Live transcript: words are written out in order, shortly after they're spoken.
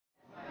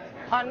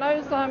I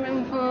know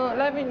Simon for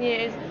 11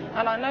 years,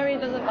 and I know he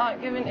doesn't like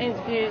giving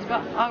interviews,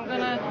 but I'm going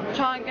to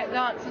try and get the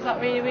answers I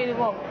really, really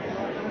want.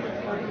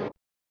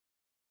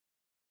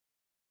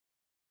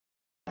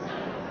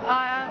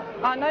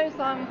 I know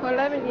Simon for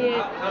 11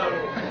 years.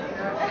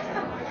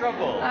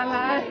 Trouble.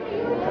 Hello.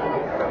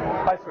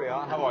 Hi,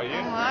 sweetheart. How are you?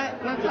 All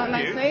right. Long time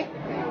no see.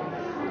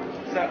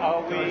 So,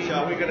 are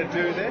we going to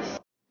do this?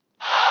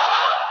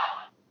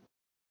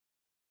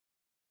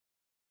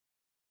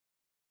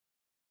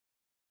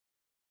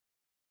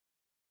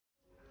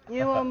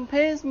 You're on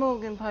Piers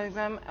Morgan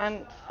programme,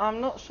 and I'm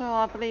not sure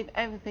I believe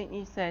everything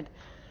you said.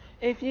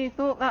 If you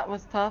thought that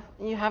was tough,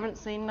 you haven't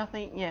seen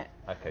nothing yet.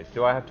 Okay,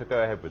 do I have to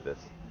go ahead with this?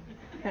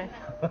 Okay.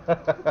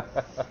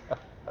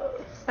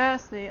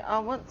 Firstly, I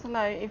want to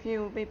know if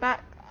you will be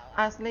back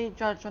as lead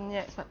judge on The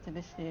X Factor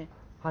this year.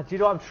 Do you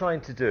know what I'm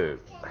trying to do?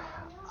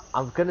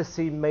 I'm going to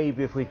see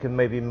maybe if we can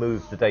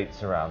move the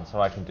dates around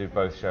so I can do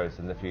both shows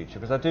in the future,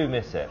 because I do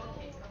miss it,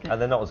 and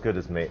they're not as good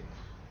as me.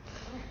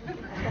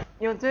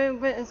 You're doing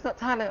Britain's Got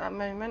Talent at the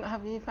moment.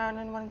 Have you found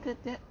anyone good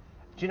yet?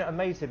 Do you know,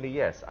 amazingly,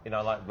 yes. You know,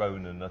 I like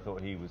Ronan. I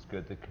thought he was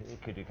good. The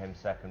kid who came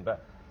second,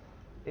 but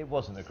it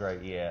wasn't a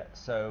great year.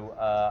 So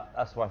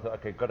that's why I thought,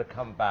 okay, got to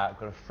come back,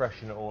 got to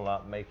freshen it all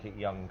up, make it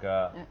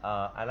younger.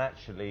 Yeah. And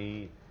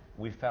actually,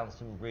 we found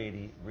some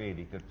really,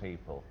 really good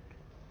people.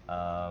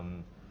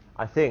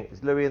 I think,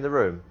 is Louis in the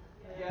room?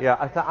 Yeah,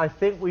 I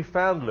think we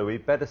found, Louis,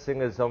 better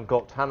singers on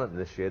Got Talent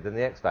this year than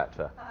the X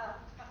Factor.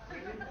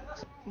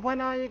 When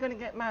are you going to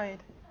get married?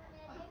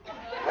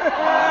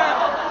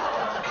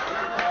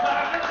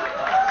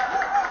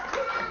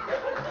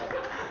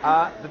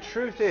 The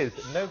truth is,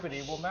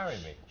 nobody will marry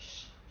me.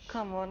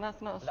 Come on,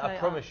 that's not a straight I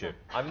promise answer. you.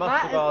 I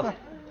must have asked.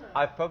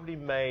 I've probably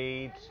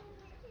made,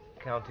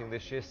 counting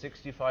this year,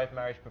 65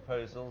 marriage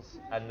proposals,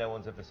 and no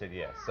one's ever said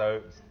yes.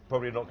 So it's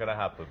probably not going to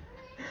happen.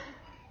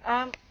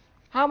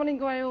 How many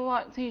grey or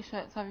white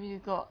T-shirts have you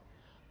got?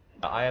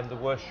 I am the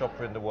worst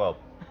shopper in the world.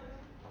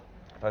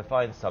 If I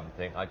find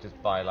something, I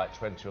just buy like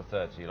 20 or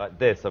 30. Like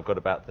this, I've got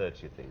about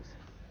 30 of these.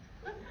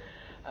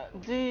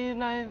 Do you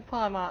know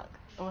Primark,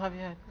 or have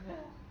you heard of it?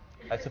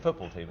 It's a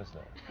football team, isn't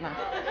it? No.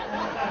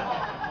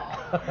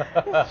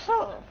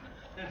 Shop.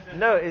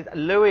 No,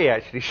 Louis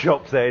actually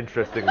shops there,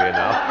 interestingly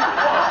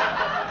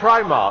enough.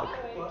 Primark.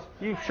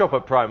 You shop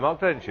at Primark,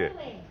 don't you?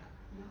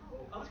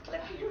 I was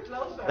collecting your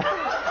clothes.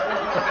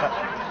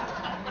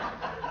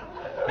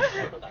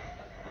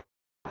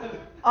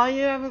 Are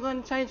you ever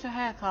going to change your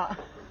haircut?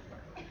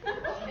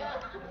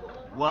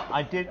 Well,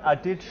 I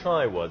did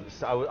try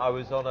once. I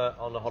was on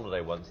a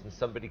holiday once, and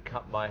somebody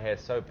cut my hair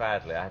so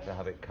badly I had to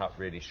have it cut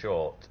really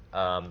short.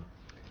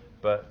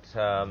 But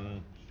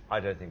I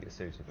don't think it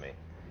suited me.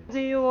 Do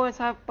you always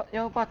have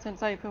your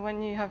buttons open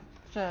when you have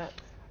shirts?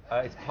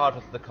 It's part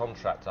of the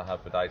contract I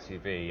have with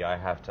ITV. I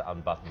have to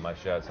unbutton my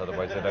shirts,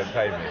 otherwise they don't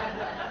pay me.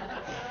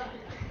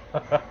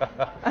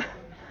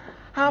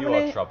 You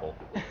are trouble.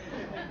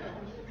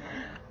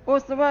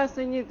 What's the worst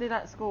thing you did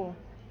at school?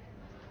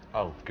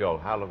 Oh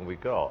God, how long have we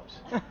got?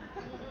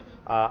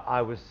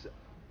 I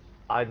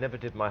never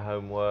did my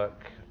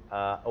homework.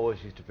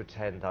 Always used to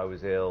pretend I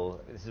was ill.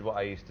 This is what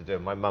I used to do.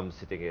 My mum's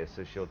sitting here,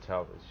 so she'll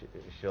tell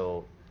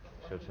you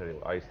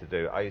what I used to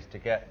do. I used to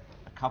get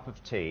a cup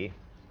of tea.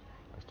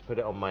 I used to put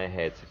it on my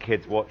head. So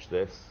kids watch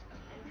this,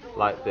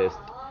 like this,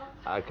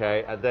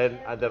 okay? And then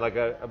I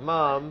go,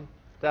 Mum,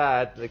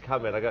 Dad. They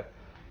come in. I go,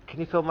 can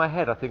you feel my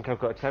head? I think I've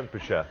got a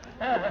temperature.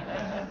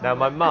 Now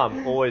my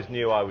mum always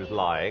knew I was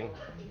lying.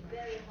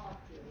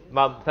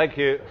 Mum, thank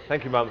you,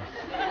 Mum.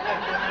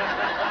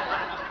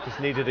 Just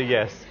needed a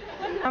yes.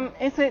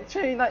 Is it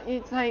true that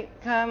you take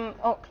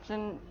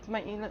oxygen to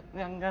make you look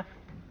younger?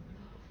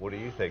 What do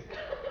you think?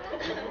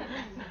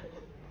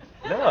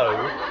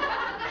 No.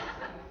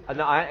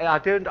 No, I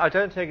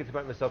don't take it to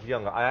make myself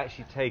younger. I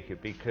actually take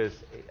it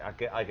because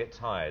I get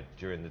tired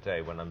during the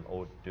day when I'm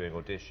doing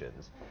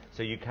auditions.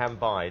 So you can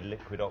buy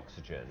liquid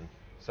oxygen.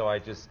 So I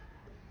just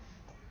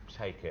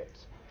take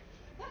it,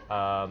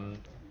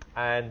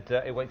 and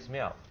it wakes me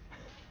up.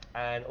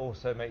 And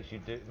also makes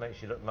you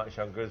look much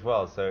younger as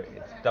well, so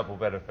it's double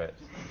benefit.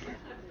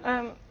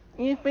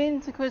 You've been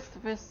to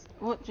Christopher's.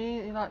 What do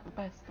you like the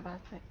best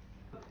about it?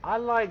 I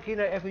like,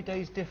 every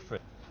day's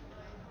different.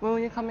 Will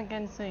you come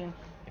again soon?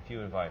 If you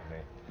invite me.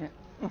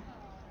 Yeah.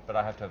 But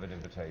I have to have an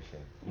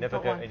invitation. Never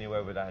go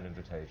anywhere without an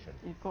invitation.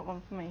 You've got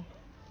one for me.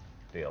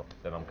 Deal.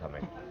 Then I'm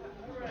coming.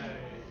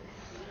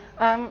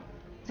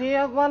 Do you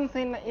have one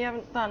thing that you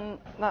haven't done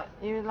that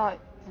you would like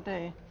to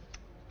do?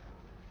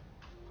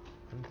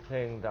 One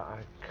thing that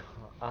I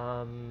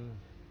can't...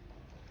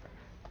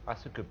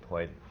 that's a good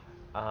point.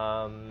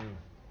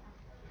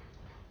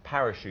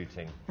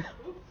 Parachuting.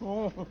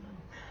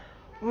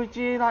 Would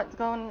you like to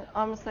go on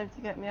I'm a Slave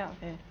to Get Me Out of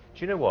Here? Do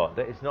you know what?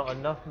 There is not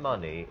enough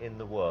money in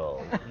the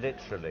world,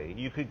 literally.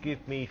 You could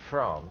give me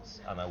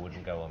France and I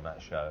wouldn't go on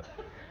that show.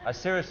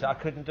 Seriously, I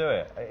couldn't do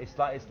it. It's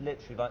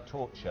literally like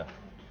torture.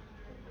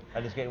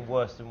 And it's getting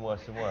worse and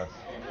worse and worse.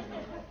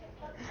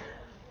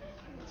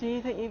 Do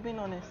you think you've been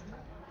honest?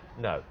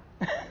 No.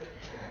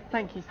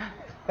 Thank you,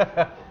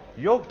 sir.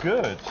 You're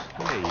good.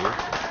 Please.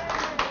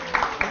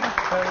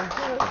 That's very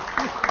good.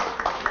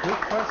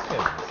 Good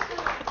questions.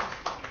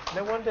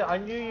 No wonder, I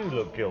knew you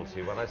looked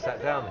guilty when I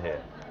sat down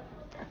here.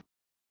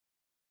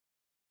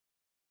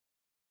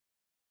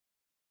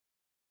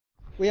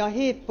 We are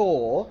here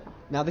for,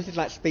 now this is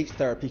like speech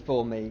therapy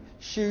for me,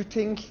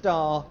 Shooting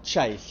Star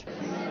Chase.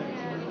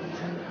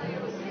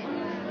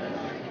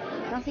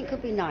 Nothing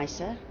could be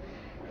nicer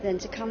than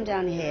to come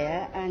down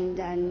here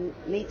and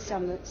meet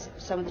some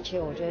of the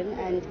children,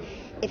 and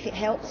if it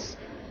helps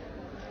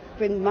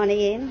bring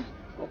money in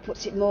or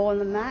puts it more on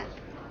the map,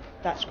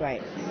 that's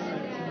great.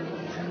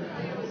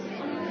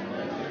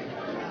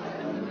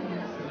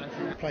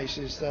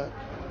 Places that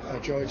are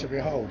joy to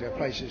behold. They're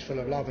places full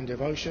of love and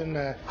devotion.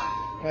 They're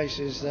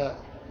places that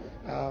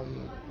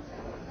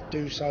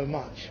do so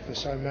much for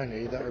so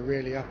many that are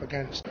really up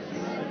against.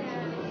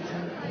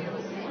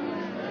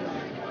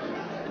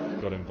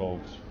 Got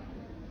involved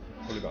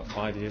probably about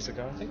 5 years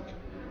ago, I think.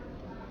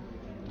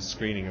 A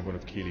screening of one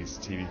of Keeley's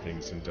TV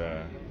things, and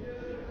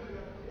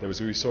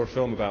we saw a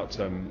film about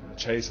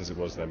Chase, as it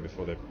was then,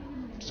 before the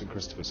St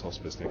Christopher's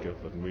Hospice near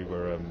Guildford, and we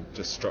were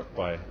just struck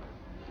by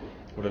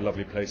what a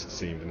lovely place it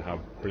seemed and how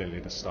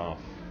brilliantly the staff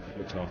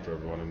looked after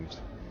everyone, and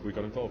we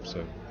got involved.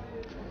 So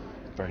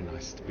very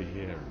nice to be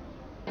here.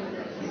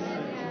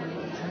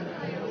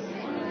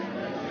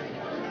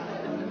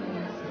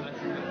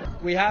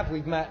 We've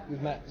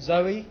met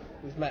Zoe,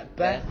 we've met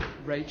Beth,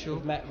 Rachel.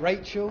 we've met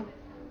Rachel,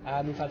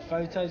 we've had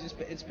photos. It's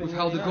been We've really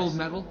held a nice. gold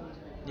medal.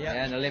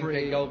 Yeah, an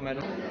Olympic gold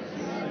medal.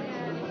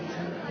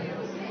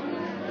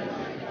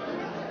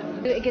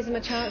 It gives them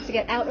a chance to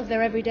get out of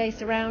their everyday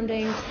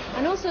surroundings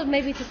and also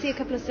maybe to see a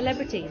couple of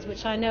celebrities,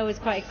 which I know is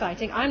quite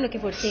exciting. I'm looking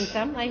forward to seeing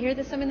some. I hear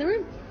there's some in the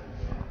room.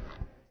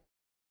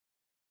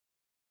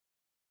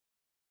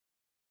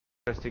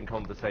 Interesting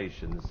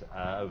conversations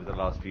over the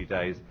last few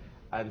days,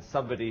 and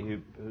somebody who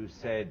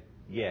said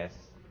yes,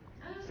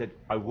 said,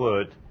 I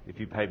would if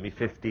you paid me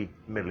 $50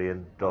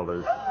 million a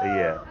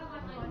year.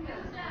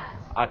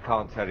 I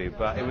can't tell you,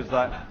 but it was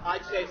like...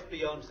 I'd say it's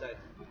Beyonce.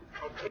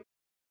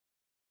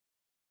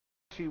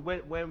 Actually,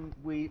 when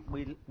we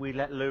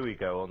let Louis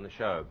go on the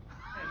show...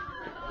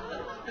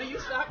 No, you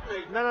sacked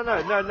me. No.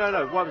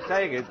 What I'm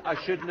saying is, I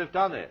shouldn't have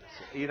done it,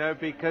 you know,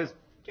 because...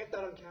 Get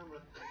that on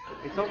camera.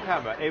 It's on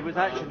camera. It was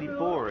actually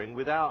boring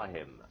without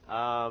him.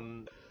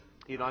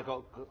 You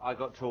know, I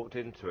got talked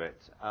into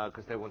it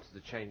because they wanted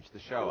to change the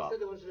show up. They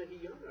said they wanted to make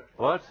it younger.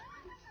 What?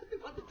 They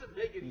wanted to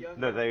make it younger.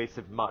 No, they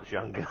said much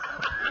younger.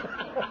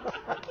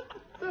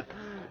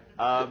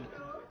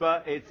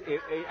 But it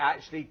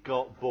actually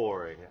got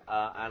boring,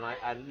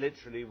 and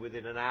literally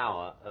within an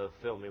hour of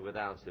filming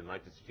without him, I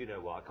just, you know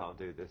what, I can't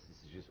do this. This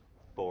is just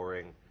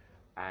boring,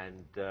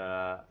 and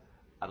I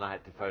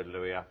had to phone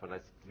Louis up, and I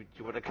said, do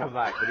you want to come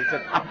back? And he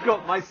said, I've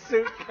got my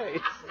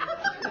suitcase.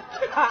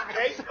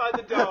 Case by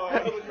the door.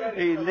 I was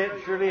ready. He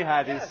literally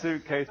had his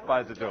suitcase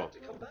by the door.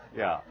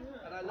 Yeah.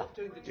 And I love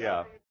doing the job.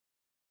 Yeah.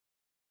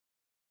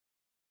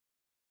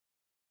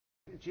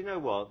 Do you know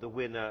what? The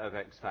winner of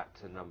X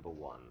Factor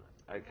 #1,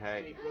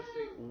 okay?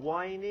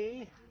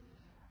 Whiny,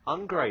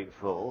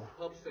 ungrateful,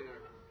 Pub singer.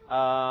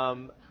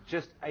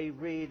 just a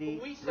really,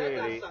 We said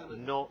really that,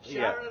 Simon. not...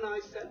 Sharon and I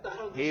said that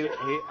on the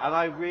show. And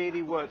I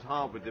really worked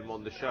hard with him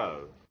on the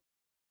show.